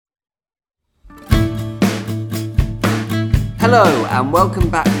Hello and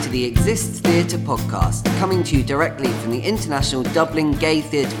welcome back to the Exist Theatre podcast, coming to you directly from the International Dublin Gay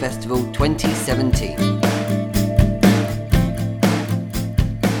Theatre Festival 2017.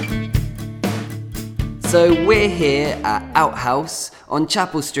 So we're here at Outhouse on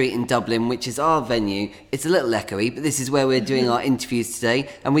Chapel Street in Dublin, which is our venue. It's a little echoey, but this is where we're doing our interviews today,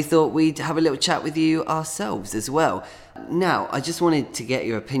 and we thought we'd have a little chat with you ourselves as well. Now, I just wanted to get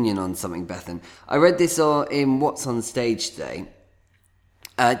your opinion on something, Bethan. I read this in What's on Stage today.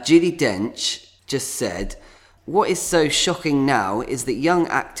 Judi Dench just said, "What is so shocking now is that young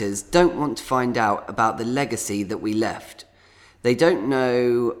actors don't want to find out about the legacy that we left. They don't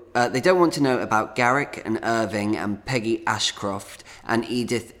want to know about Garrick and Irving and Peggy Ashcroft and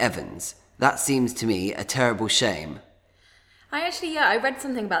Edith Evans. That seems to me a terrible shame." I read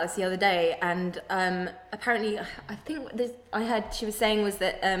something about this the other day, and apparently, I think I heard she was saying was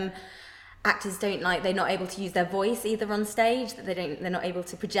that actors they're not able to use their voice either on stage, that they're not able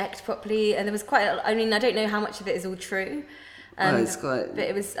to project properly, and there was I don't know how much of it is all true. But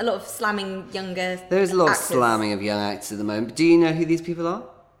it was a lot of slamming younger There's a lot actors. of slamming of young actors at the moment. Do you know who these people are?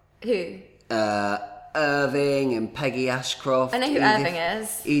 Who? Irving and Peggy Ashcroft. I know who Irving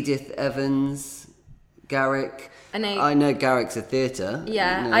is. Edith Evans, Garrick. I know Garrick's a theatre.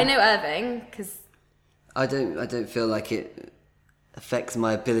 Yeah, I know Irving because I don't feel like it affects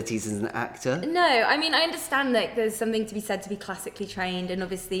my abilities as an actor. No, I mean I understand that there's something to be said to be classically trained, and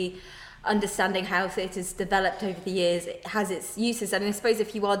obviously understanding how theatre's developed over the years, it has its uses. And I suppose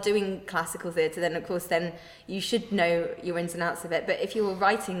if you are doing classical theatre, then of course then you should know your ins and outs of it. But if you're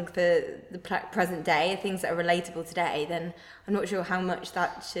writing for the present day, things that are relatable today, then I'm not sure how much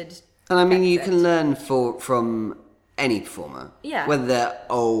that should. And I mean, you can learn from any performer, whether they're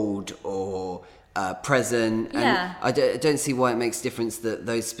old or present. And I don't see why it makes a difference that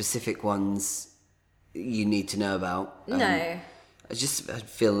those specific ones you need to know about. No. I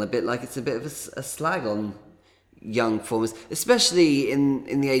feel a bit like it's a bit of a slag on young performers, especially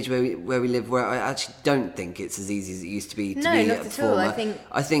in the age where we live, where I actually don't think it's as easy as it used to be to be a performer. All.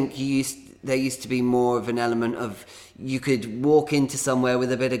 I think there used to be more of an element of you could walk into somewhere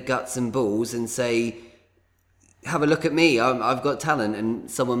with a bit of guts and balls and say, "Have a look at me, I've got talent," and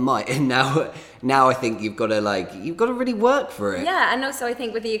someone might. And now I think you've got to really work for it. Yeah, and also I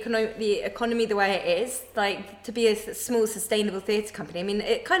think with the economy the way it is, like to be a small sustainable theatre company, I mean,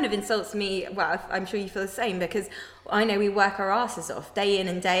 it kind of insults me. Well, I'm sure you feel the same, because I know we work our asses off day in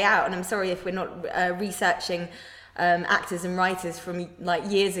and day out, and I'm sorry if we're not researching actors and writers from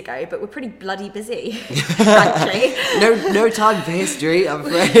years ago, but we're pretty bloody busy, frankly. No time for history, I'm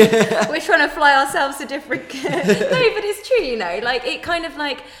afraid. We're trying to fly ourselves to different. No, but it's true, it kind of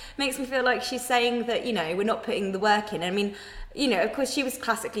makes me feel like she's saying that we're not putting the work in. I mean, of course she was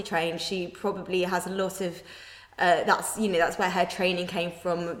classically trained. She probably has a lot of. That's where her training came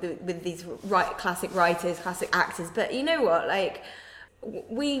from with these classic writers, classic actors. But you know what,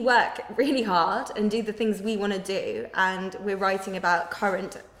 we work really hard and do the things we want to do, and we're writing about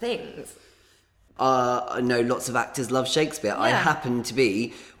current things. I know lots of actors love Shakespeare. Yeah. I happen to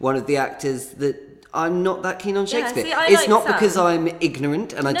be one of the actors that I'm not that keen on Shakespeare. Yeah, it's not because I'm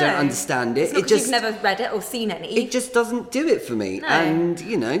ignorant and I don't understand it. It's not because you've never read it or seen any. It just doesn't do it for me. No. And,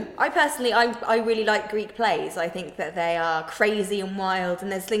 I personally, I really like Greek plays. I think that they are crazy and wild,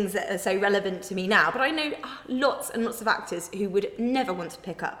 and there's things that are so relevant to me now. But I know lots and lots of actors who would never want to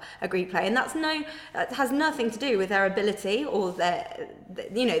pick up a Greek play, and that has nothing to do with their ability or that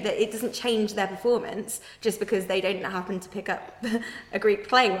it doesn't change their performance just because they don't happen to pick up a Greek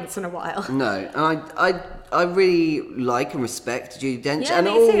play once in a while. No, I really like and respect Judi Dench. Yeah, and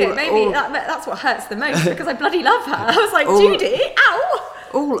me too. Maybe that's what hurts the most, because I bloody love her. I was like, Judi, ow!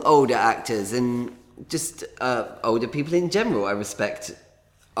 All older actors and just older people in general, I respect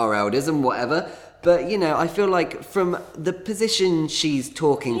our elders and whatever. But, I feel like from the position she's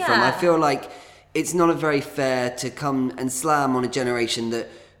talking from, I feel like it's not very fair to come and slam on a generation that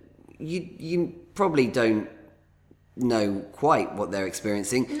you probably don't know quite what they're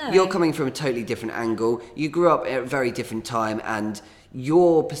experiencing. No. You're coming from a totally different angle. You grew up at a very different time, and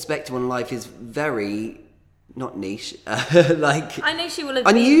your perspective on life is very not niche, I know she will have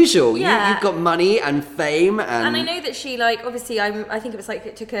unusual. Been, yeah. You've got money and fame, and I know that she obviously I think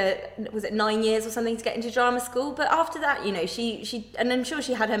it took her, was it 9 years or something to get into drama school, but after that she and I'm sure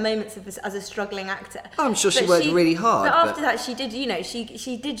she had her moments as a struggling actor. I'm sure she worked really hard, but after that she did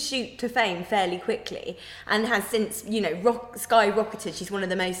she did shoot to fame fairly quickly, and has since skyrocketed.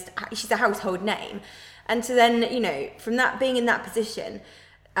 She's a household name, and to then from that being in that position,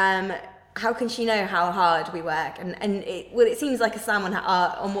 how can she know how hard we work? And it seems like a slam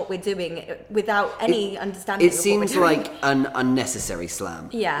on what we're doing without any understanding. It seems like an unnecessary slam.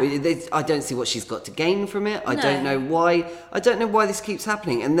 Yeah. I don't see what she's got to gain from it. I don't know why. I don't know why this keeps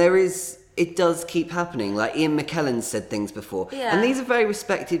happening. And it does keep happening. Like Ian McKellen said things before. Yeah. And these are very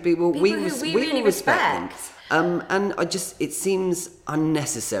respected people. We really respect them. And it seems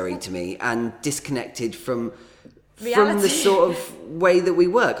unnecessary to me and disconnected from the sort of way that we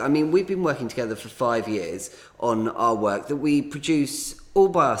work. I mean, we've been working together for 5 years on our work that we produce all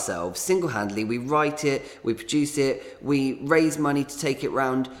by ourselves, single-handedly. We write it, we produce it, we raise money to take it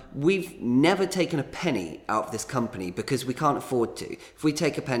round. We've never taken a penny out of this company because we can't afford to. If we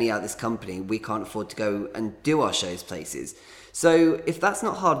take a penny out of this company, we can't afford to go and do our shows places. So if that's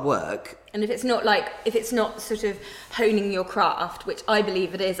not hard work... And if it's not sort of honing your craft, which I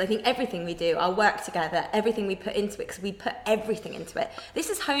believe it is, I think everything we do, our work together, everything we put into it, because we put everything into it. This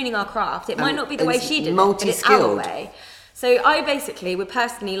is honing our craft. It might not be the way she did it, but it's our way. So I basically would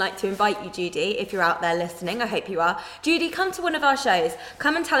personally like to invite you, Judy, if you're out there listening, I hope you are. Judy, come to one of our shows.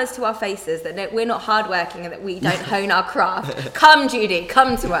 Come and tell us to our faces that we're not hardworking and that we don't hone our craft. Come, Judy,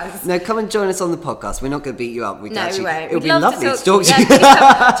 come to us. No, come and join us on the podcast. We're not going to beat you up. We won't. It'll be lovely to talk to you.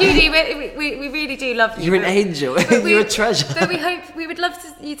 Judy, we really do love you. You're an angel. You're a treasure. But we would love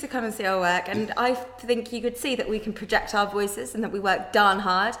you to come and see our work. And I think you could see that we can project our voices and that we work darn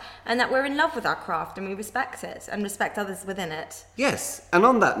hard and that we're in love with our craft and we respect it and respect others within it. Yes, and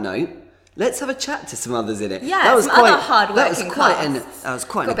on that note, let's have a chat to some others in it. Yeah, that was other hard-working that was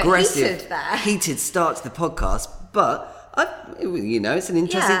quite an aggressive, heated start to the podcast, but it's an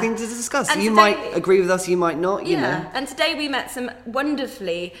interesting thing to discuss. And you might agree with us, you might not. You know. And today we met some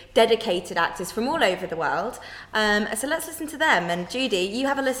wonderfully dedicated actors from all over the world. So let's listen to them. And Judy, you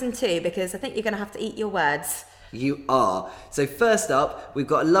have a listen too, because I think you're going to have to eat your words. You are. So first up, we've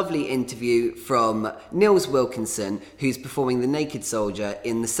got a lovely interview from Nils Wilkinson, who's performing The Naked Soldier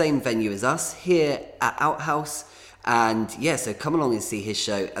in the same venue as us, here at Outhouse. And so come along and see his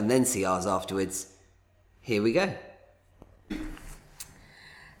show and then see ours afterwards. Here we go.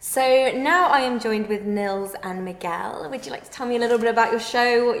 So now I am joined with Nils and Miguel. Would you like to tell me a little bit about your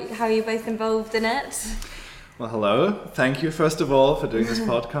show, how you're both involved in it? Well, hello. Thank you, first of all, for doing this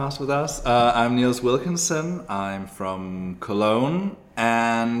podcast with us. I'm Nils Wilkinson. I'm from Cologne.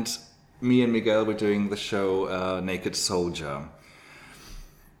 And me and Miguel were doing the show Naked Soldier.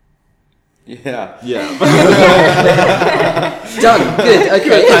 Yeah. Done. Good.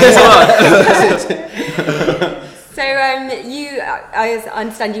 Okay. Thanks a lot. So I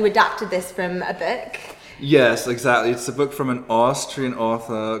understand you adapted this from a book. Yes, exactly. It's a book from an Austrian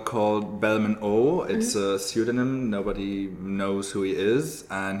author called Bellman O. It's a pseudonym. Nobody knows who he is.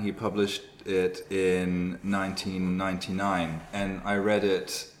 And he published it in 1999. And I read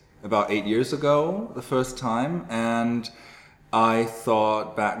it about 8 years ago, the first time. And I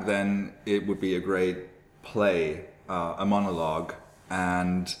thought back then it would be a great play, a monologue.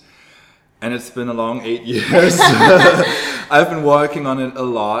 And it's been a long 8 years. I've been working on it a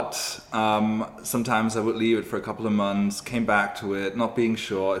lot. Sometimes I would leave it for a couple of months, came back to it, not being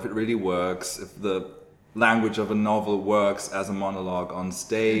sure if it really works, if the language of a novel works as a monologue on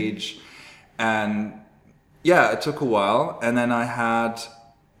stage. And it took a while. And then I had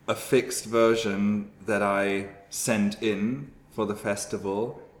a fixed version that I sent in for the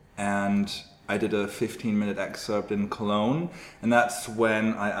festival. And I did a 15-minute excerpt in Cologne, and that's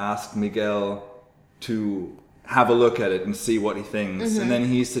when I asked Miguel to have a look at it and see what he thinks. And then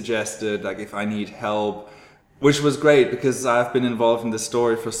he suggested, if I need help, which was great because I've been involved in the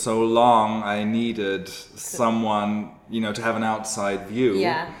story for so long, I needed someone, to have an outside view.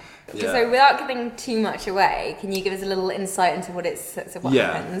 Yeah. So without giving too much away, can you give us a little insight into what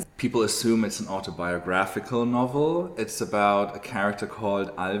happens? People assume it's an autobiographical novel. It's about a character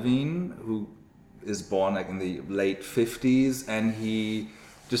called Alvin, who is born in the late 50s, and he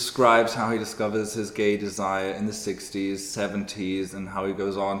describes how he discovers his gay desire in the 60s, 70s, and how he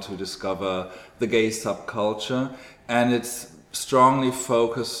goes on to discover the gay subculture. And it's strongly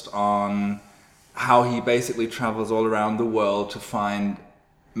focused on how he basically travels all around the world to find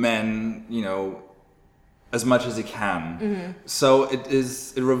men, as much as he can. So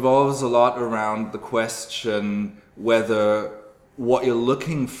it revolves a lot around the question whether what you're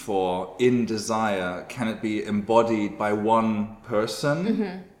looking for in desire, can it be embodied by one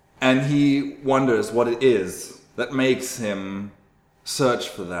person? And he wonders what it is that makes him search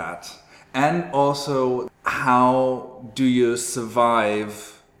for that. And also, how do you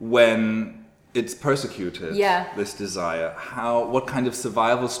survive when it's persecuted, this desire? What kind of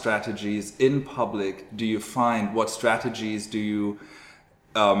survival strategies in public do you find? What strategies do you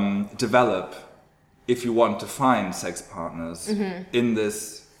develop if you want to find sex partners in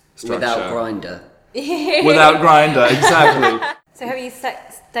this structure. Without Grindr. Without Grindr, exactly. So have you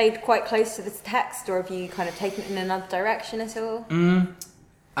stayed quite close to this text, or have you kind of taken it in another direction at all?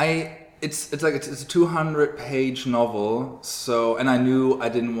 It's a 200-page novel. So, and I knew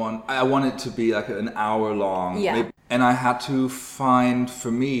I wanted it to be like an hour long. Yeah. And I had to find, for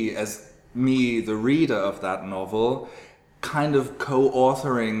me, as me, the reader of that novel, kind of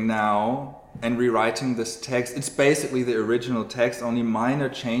co-authoring now and rewriting this text. It's basically the original text, only minor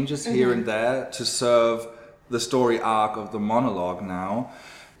changes here and there to serve the story arc of the monologue now.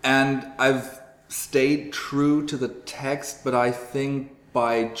 And I've stayed true to the text, but I think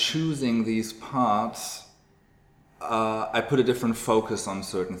by choosing these parts, I put a different focus on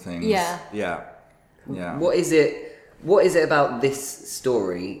certain things. Yeah. Yeah. What is it about this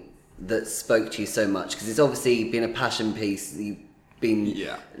story that spoke to you so much? Because it's obviously been a passion piece. You've been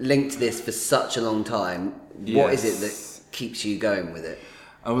linked to this for such a long time. What is it that keeps you going with it?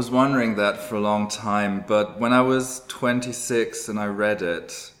 I was wondering that for a long time, but when I was 26 and I read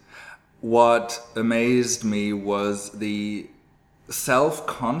it, what amazed me was the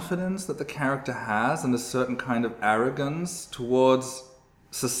self-confidence that the character has and a certain kind of arrogance towards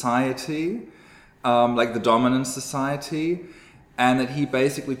society, like the dominant society, and that he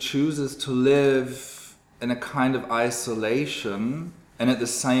basically chooses to live in a kind of isolation and at the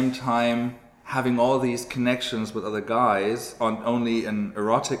same time having all these connections with other guys on only an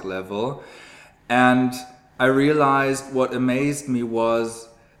erotic level. And I realized what amazed me was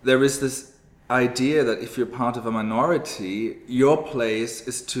there is this idea that if you're part of a minority, your place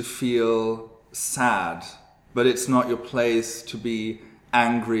is to feel sad, but it's not your place to be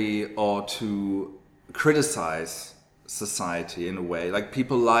angry or to criticize society in a way. Like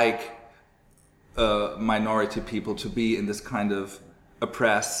people like minority people to be in this kind of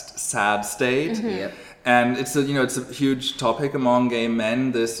oppressed, sad state. Yep. And it's a huge topic among gay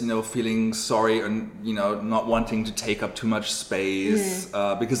men, this, feeling sorry and, not wanting to take up too much space,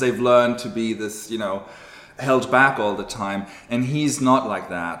 because they've learned to be this, held back all the time. And he's not like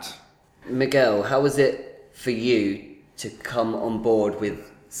that. Miguel, how was it for you to come on board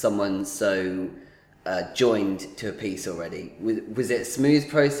with someone so joined to a piece already? Was it a smooth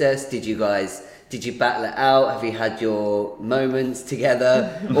process? Did you battle it out? Have you had your moments together?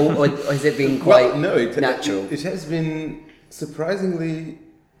 or has it been quite natural? It has been surprisingly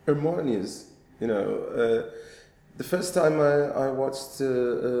harmonious. The first time I watched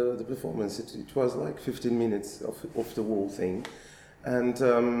the performance, it was like 15 minutes of the whole thing. And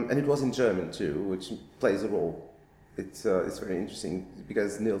it was in German too, which plays a role. It's very interesting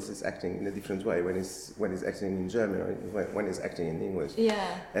because Niels is acting in a different way when he's acting in German or when he's acting in English.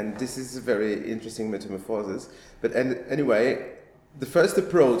 Yeah. And this is a very interesting metamorphosis. But anyway, the first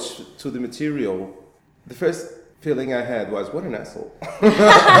approach to the material, the first feeling I had was, what an asshole.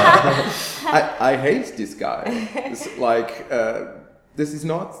 I hate this guy. It's like, this is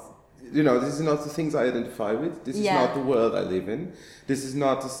not the things I identify with. This is not the world I live in. This is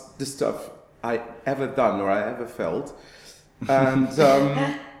not the stuff I ever done or I ever felt. And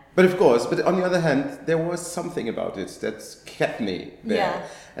but on the other hand, there was something about it that kept me there. Yeah.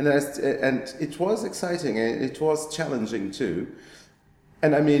 And it was exciting and it was challenging too.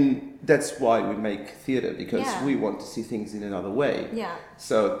 And I mean, that's why we make theatre, because we want to see things in another way. Yeah.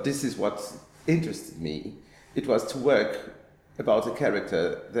 So this is what interested me. It was to work about a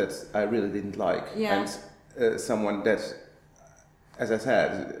character that I really didn't like. Yeah. And someone that, as I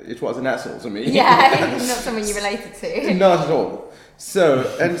said, it was an asshole to me. Yeah, not someone you related to. Not at all. So,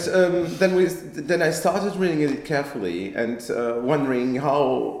 and then I started reading it carefully and wondering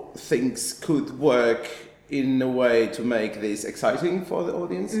how things could work in a way to make this exciting for the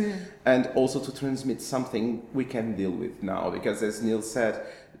audience and also to transmit something we can deal with now. Because as Neil said,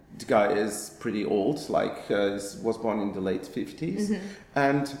 the guy is pretty old, was born in the late 50s.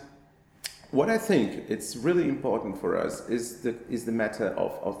 And what I think it's really important for us is the matter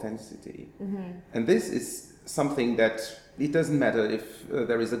of authenticity, and this is something that it doesn't matter if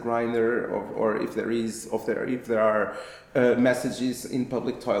there is a grinder or if there are messages in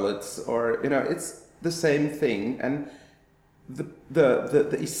public toilets or it's the same thing. And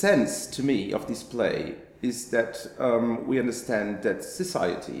the essence to me of this play is that we understand that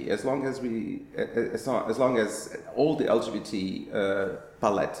society, as long as all the LGBT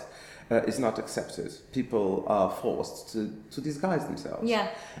palette is not accepted, people are forced to disguise themselves. Yeah.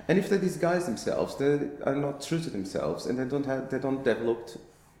 And if they disguise themselves, they are not true to themselves, and they don't develop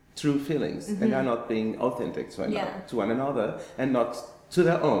true feelings, and they are not being authentic to one another, and not to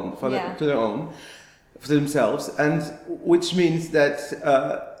their own, to their own. for themselves, and which means that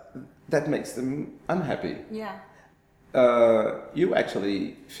that makes them unhappy. Yeah. You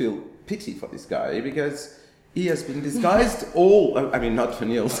actually feel pity for this guy because he has been disguised all. I mean, not for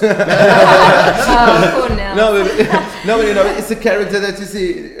Niels. Oh, poor Nils. No, you know, it's a character that you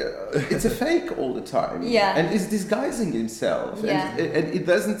see. It's a fake all the time. Yeah. And he's disguising himself. Yeah. And he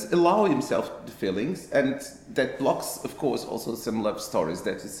doesn't allow himself the feelings, and that blocks, of course, also some love stories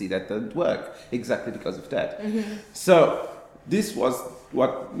that you see that don't work exactly because of that. Mm-hmm. So this was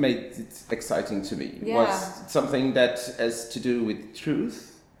what made it exciting to me. Yeah. Was something that has to do with truth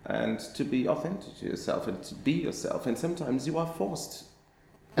and to be authentic to yourself and to be yourself. And sometimes you are forced.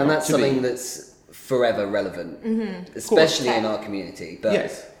 And not that's to something be. that's forever relevant, especially in our community, but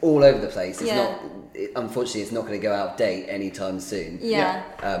Yes. all over the place. It's Yeah. not. Unfortunately, it's not going to go out of date anytime soon. Yeah.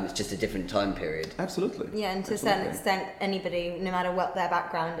 It's just a different time period. Absolutely. Yeah, and to a certain extent, anybody, no matter what their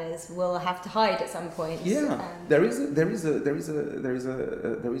background is, will have to hide at some point. Yeah, there is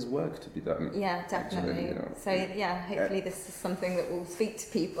work to be done. Yeah, definitely. Actually, you know. So yeah, hopefully this is something that will speak to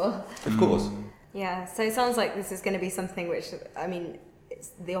people. Of course. Yeah, so it sounds like this is going to be something which, I mean, it's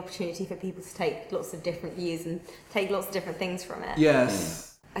the opportunity for people to take lots of different views and take lots of different things from it. Yes.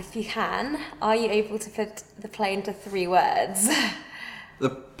 If you can, are you able to fit the play into 3 words? The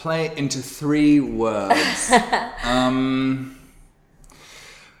play into 3 words.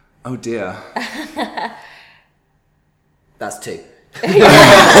 Oh dear. That's 2. Okay,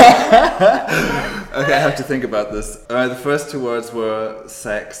 I have to think about this. The first 2 words were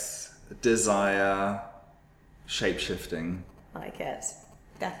sex, desire, shape-shifting. I like it.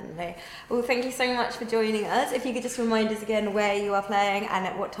 Definitely. Well, thank you so much for joining us. If you could just remind us again where you are playing and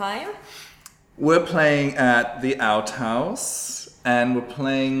at what time. We're playing at the Outhouse, and we're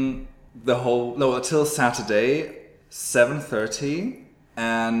playing until Saturday, 7:30,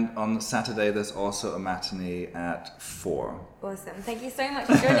 and on Saturday there's also a matinee at 4. Awesome. Thank you so much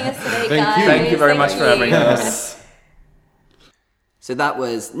for joining us today, Thank guys. you. Thank you very Thank much for you. having us. So that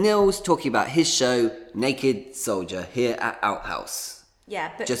was Nils talking about his show Naked Soldier here at Outhouse.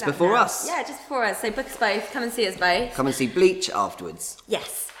 Yeah, book Just that before now. us. Yeah, just before us. So book us both. Come and see us both. Come and see Bleach afterwards.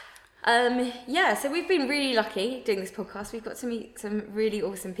 Yes. Yeah, so we've been really lucky doing this podcast. We've got to meet some really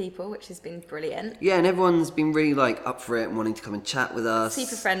awesome people, which has been brilliant. Yeah, and everyone's been really up for it and wanting to come and chat with us.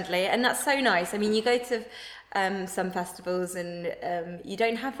 Super friendly, and that's so nice. I mean, you go to some festivals and you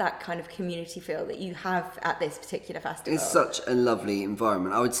don't have that kind of community feel that you have at this particular festival. It's such a lovely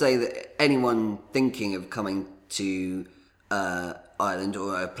environment. I would say that anyone thinking of coming to Ireland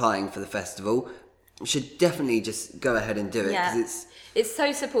or applying for the festival should definitely just go ahead and do it, because it's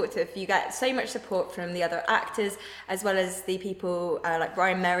so supportive. You get so much support from the other actors, as well as the people like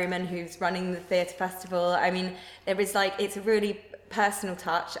Brian Merriman, who's running the theatre festival. I mean, it's a really personal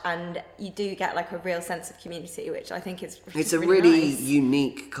touch, and you do get a real sense of community, which I think is it's a really really nice.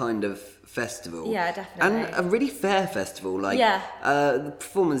 unique kind of festival. Yeah, definitely. And a really fair festival. The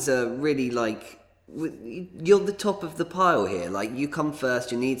performers are really you're the top of the pile here. You come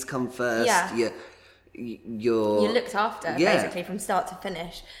first, your needs come first. Yeah. You're looked after, basically, from start to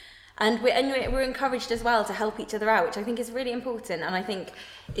finish. And we're encouraged as well to help each other out, which I think is really important, and I think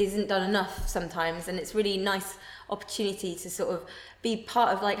isn't done enough sometimes. And it's really nice opportunity to sort of be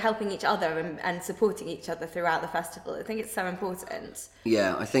part of helping each other and supporting each other throughout the festival. I think it's so important.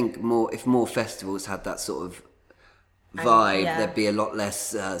 Yeah, I think if more festivals had that sort of vibe, there'd be a lot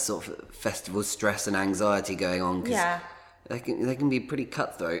less sort of festival stress and anxiety going on. They can be pretty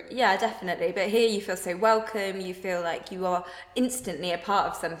cutthroat. Yeah, definitely. But here you feel so welcome. You feel like you are instantly a part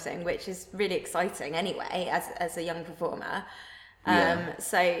of something, which is really exciting anyway, as a young performer.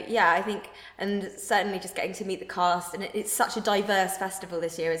 So yeah, I think, and certainly just getting to meet the cast, and it's such a diverse festival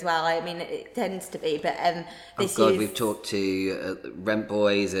this year as well. I mean, it tends to be, but this year we've talked to Rent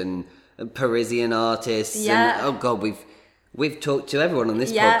Boys and Parisian artists. Yeah. And, we've talked to everyone on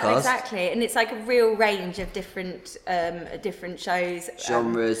this podcast. Yeah, exactly. And it's a real range of different shows.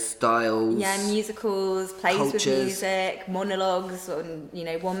 Genres, styles. Yeah, musicals, plays cultures. with music, monologues, on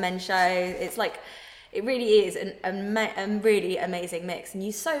one-man show. It's it really is a really amazing mix. And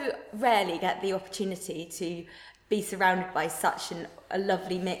you so rarely get the opportunity to be surrounded by such a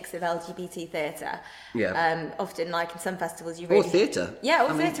lovely mix of LGBT theatre. Yeah. Often, in some festivals, you really... Or theatre. Yeah,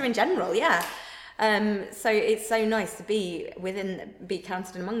 or theatre in general, yeah. So it's so nice to be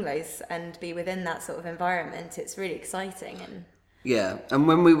counted among those and be within that sort of environment. It's really exciting. And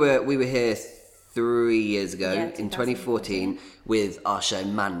when we were here 3 years ago, in 2014, 2014, with our show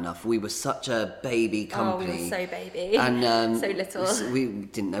Man Enough, we were such a baby company. Oh, we were so baby. And so little. We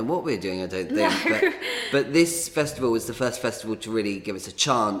didn't know what we were doing, I don't think. But this festival was the first festival to really give us a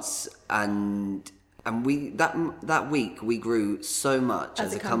chance and And that week we grew so much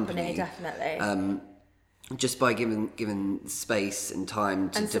as a company, definitely. Just by giving space and time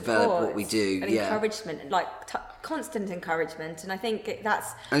to and develop what we do, and encouragement, like constant encouragement. And I think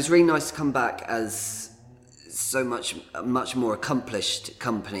that's. And it's really nice to come back as so much more accomplished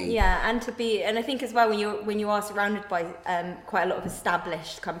company. Yeah, and I think as well when you are surrounded by quite a lot of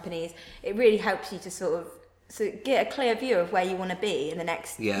established companies, it really helps you to sort of get a clear view of where you want to be in the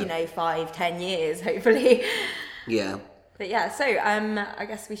next 5-10 years, hopefully. Yeah. But yeah, so I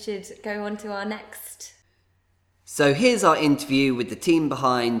guess we should go on to our next. So here's our interview with the team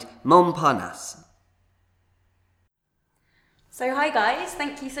behind Montparnasse. So hi guys,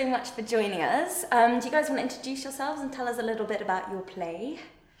 thank you so much for joining us. Do you guys want to introduce yourselves and tell us a little bit about your play?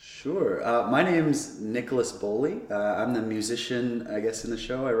 Sure. My name's Nicholas Boley. I'm the musician, I guess, in the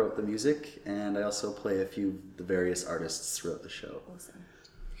show. I wrote the music, and I also play a few of the various artists throughout the show. Awesome.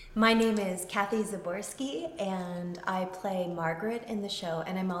 My name is Kathy Zaborski, and I play Margaret in the show,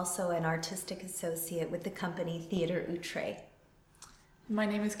 and I'm also an artistic associate with the company Theatre Outre. My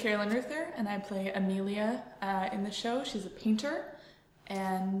name is Carolyn Ruther, and I play Amelia in the show. She's a painter,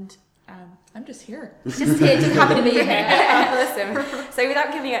 and I'm just here. Just happy to be here. Awesome. So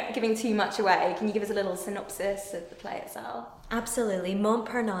without giving too much away, can you give us a little synopsis of the play itself? Absolutely.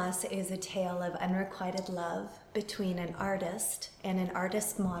 Montparnasse is a tale of unrequited love between an artist and an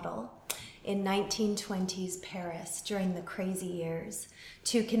artist model in 1920s Paris during the crazy years.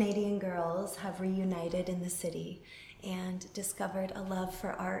 Two Canadian girls have reunited in the city and discovered a love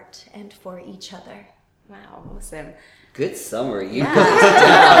for art and for each other. Wow, awesome. Good summary. You got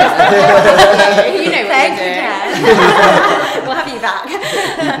you know what you're doing. We'll have you back.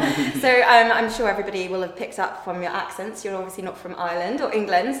 So I'm sure everybody will have picked up from your accents. You're obviously not from Ireland or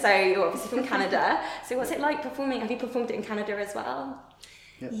England, so you're obviously from Canada. So what's it like performing? Have you performed it in Canada as well?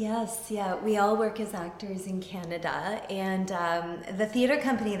 Yep. Yes, yeah, we all work as actors in Canada, and the theatre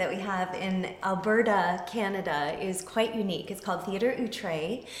company that we have in Alberta, Canada is quite unique. It's called Theatre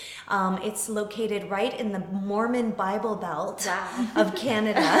Outre. It's located right in the Mormon Bible Belt of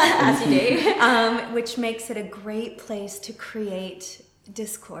Canada, as you do, which makes it a great place to create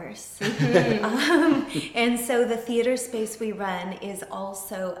discourse. And so the theatre space we run is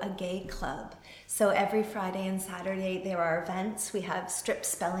also a gay club. So every Friday and Saturday there are events. We have strip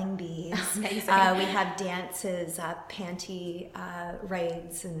spelling bees. Amazing. We have dances, panty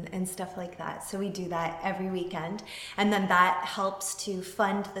raids and stuff like that. So we do that every weekend. And then that helps to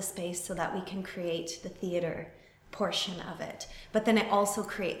fund the space so that we can create the theatre portion of it. But then it also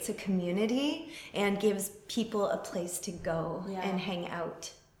creates a community and gives people a place to go and hang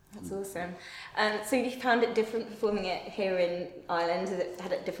out. That's awesome. So you found it different performing it here in Ireland? Has it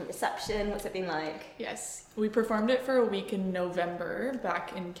had a different reception? What's it been like? Yes, we performed it for a week in November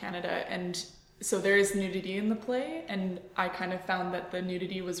back in Canada, and so there is nudity in the play, and I kind of found that the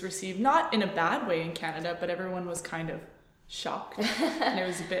nudity was received not in a bad way in Canada, but everyone was kind of shocked, and it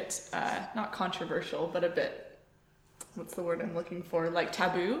was a bit, not controversial, but a bit, what's the word I'm looking for, like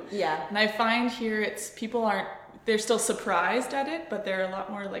taboo. Yeah. And I find here they're still surprised at it, but they're a lot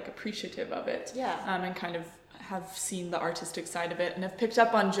more like appreciative of it. Yeah. And kind of have seen the artistic side of it and have picked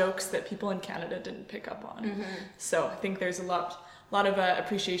up on jokes that people in Canada didn't pick up on. Mm-hmm. So I think there's a lot of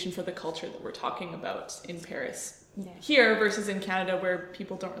appreciation for the culture that we're talking about in Paris. Yeah. Here versus in Canada, where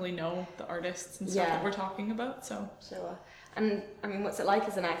people don't really know the artists and stuff that we're talking about. So sure. And I mean, what's it like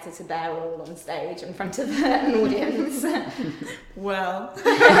as an actor to bear all on stage in front of an audience? Well,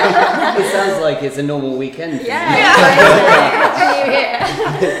 it sounds like it's a normal weekend.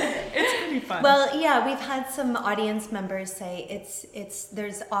 It's pretty fun. Well, yeah, we've had some audience members say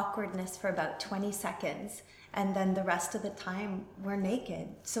there's awkwardness for about 20 seconds. And then the rest of the time we're naked,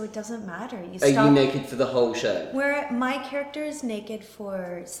 so it doesn't matter. Are you naked for the whole show? My character is naked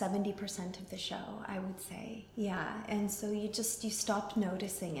for 70% of the show, I would say. Yeah, and so you stop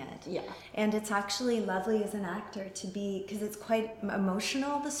noticing it. Yeah. And it's actually lovely as an actor to be, because it's quite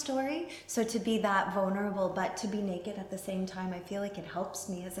emotional, the story. So to be that vulnerable, but to be naked at the same time, I feel like it helps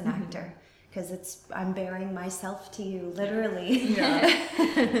me as an actor. Because I'm bearing myself to you, literally. Yeah.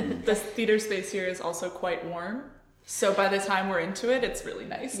 The theater space here is also quite warm. So by the time we're into it, it's really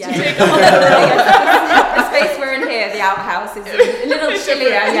nice to take off. The space we're in here, the outhouse, is a little chillier.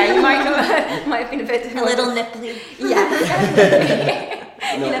 Yeah, you might have been a bit... A little nipply. Yeah.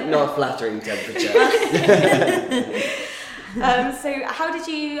 Not flattering temperature. So how did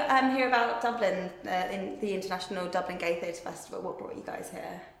you hear about Dublin, in the International Dublin Gay Theatre Festival? What brought you guys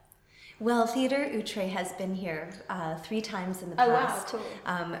here? Well, Theatre Outre has been here 3 times in the past. Oh,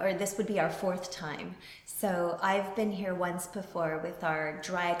 wow, cool. Or this would be our 4th time. So I've been here once before with our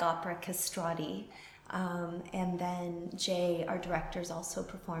drag opera Castrati, And then Jay, our director's also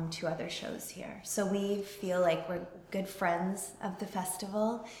performed 2 other shows here. So we feel like we're good friends of the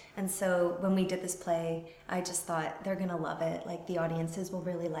festival. And so when we did this play, I just thought they're going to love it. Like the audiences will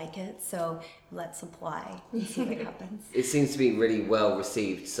really like it. So let's apply and see what happens. It seems to be really well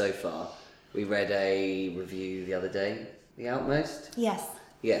received so far. We read a review the other day, The Outmost? Yes.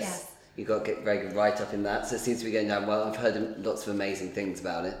 You got a very good write-up in that, so it seems to be going down well. I've heard lots of amazing things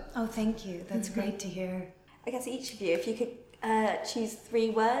about it. Oh, thank you. That's great to hear. I guess each of you, if you could choose 3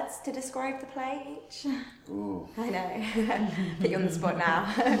 words to describe the play each. Ooh. I know. Put you on the spot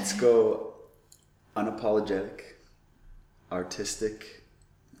now. Let's go unapologetic, artistic,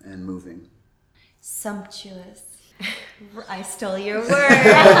 and moving. Sumptuous. I stole your word.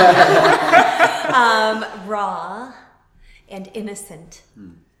 Raw and innocent.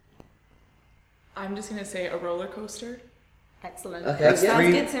 I'm just going to say a roller coaster. Excellent. Okay, That's yeah. Sounds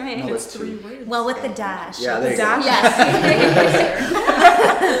three. good to me. No, It's that's 3 2. words. Well, with the dash. Yeah, there you go. Yes.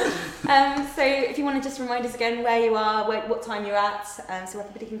 So if you want to just remind us again where you are, what time you're at, so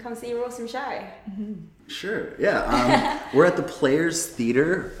everybody can come see your awesome show. Sure, yeah. We're at the Players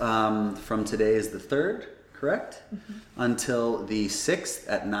Theatre from today is the 3rd, correct? Until the 6th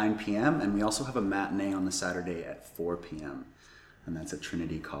at 9 p.m. And we also have a matinee on the Saturday at 4 p.m. And that's at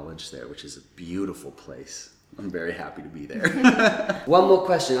Trinity College there, which is a beautiful place. I'm very happy to be there. One more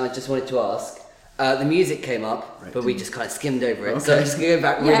question I just wanted to ask. The music came up, but we just kind of skimmed over it. So I'm just going to go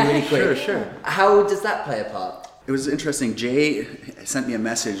back really quick. Sure. How does that play a part? It was interesting. Jay sent me a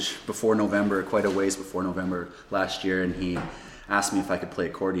message before November, quite a ways before November last year, and he asked me if I could play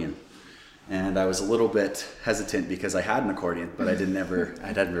accordion. And I was a little bit hesitant because I had an accordion, but I'd never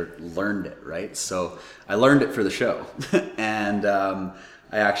learned it, right? So I learned it for the show. And I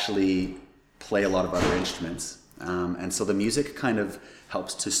actually play a lot of other instruments. And so the music kind of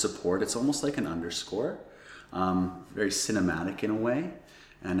helps to support. It's almost like an underscore, very cinematic in a way.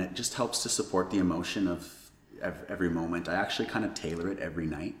 And it just helps to support the emotion of every moment. I actually kind of tailor it every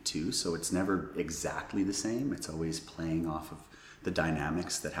night too. So it's never exactly the same. It's always playing off of the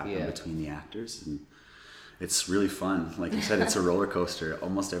dynamics that happen between the actors, and it's really fun. Like you said, it's a roller coaster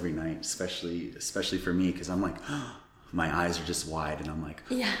almost every night, especially for me, because I'm like, my eyes are just wide, and I'm like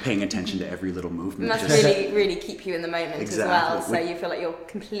paying attention to every little It movement. must really keep you in the moment as well, Exactly. so you feel like you're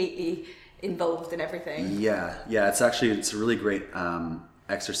completely involved in everything. Yeah. It's a really great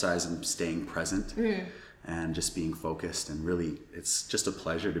exercise in staying present and just being focused, and really it's just a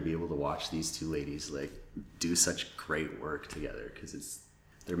pleasure to be able to watch these 2 ladies like do such great work together, because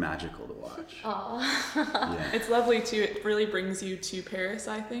they're magical to watch. It's lovely too. It really brings you to Paris,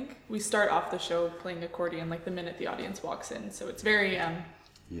 I think. We start off the show playing accordion like the minute the audience walks in, so it's very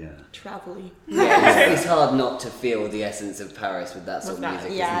travel-y. It's hard not to feel the essence of Paris with that sort of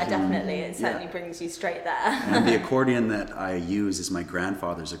music. Yeah, definitely. It certainly brings you straight there. And the accordion that I use is my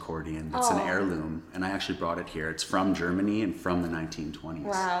grandfather's accordion. It's an heirloom, and I actually brought it here. It's from Germany and from the 1920s.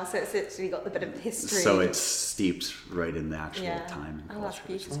 Wow, so it's actually got a bit of history. So it's steeped right in the actual time and culture. That's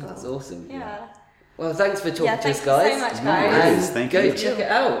beautiful. That's awesome. Yeah. Well, thanks for talking to us, thank you guys. so much, No guys. worries. And Thank go you. check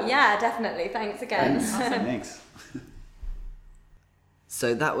it out. Yeah, definitely. Thanks again. Thanks.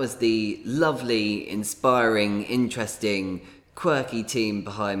 So that was the lovely, inspiring, interesting, quirky team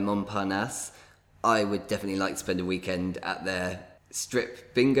behind Montparnasse. I would definitely like to spend a weekend at their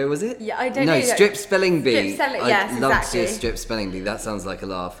strip bingo, was it? Yeah, I don't know. No, strip spelling bee. Strip spelling- yes, I'd love to do a exactly. strip spelling bee. That sounds like a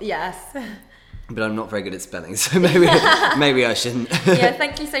laugh. Yes. But I'm not very good at spelling, so maybe I shouldn't. Yeah,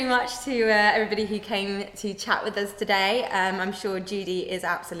 thank you so much to everybody who came to chat with us today. I'm sure Judy is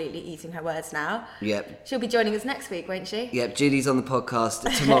absolutely eating her words now. Yep. She'll be joining us next week, won't she? Yep, Judy's on the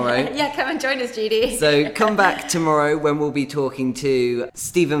podcast tomorrow. Yeah, come and join us, Judy. So come back tomorrow when we'll be talking to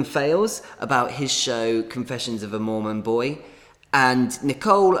Stephen Fales about his show Confessions of a Mormon Boy, and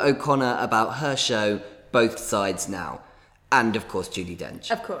Nicole O'Connor about her show Both Sides Now. And of course Judy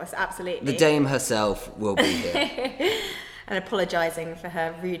Dench. Of course, absolutely. The dame herself will be here. And apologising for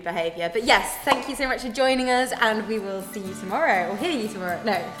her rude behaviour. But yes, thank you so much for joining us, and we will see you tomorrow. Or hear you tomorrow.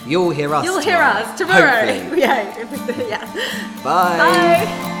 No. You'll hear us You'll tomorrow. hear us tomorrow. Hopefully. Yeah. Bye.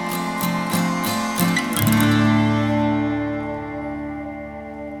 Bye.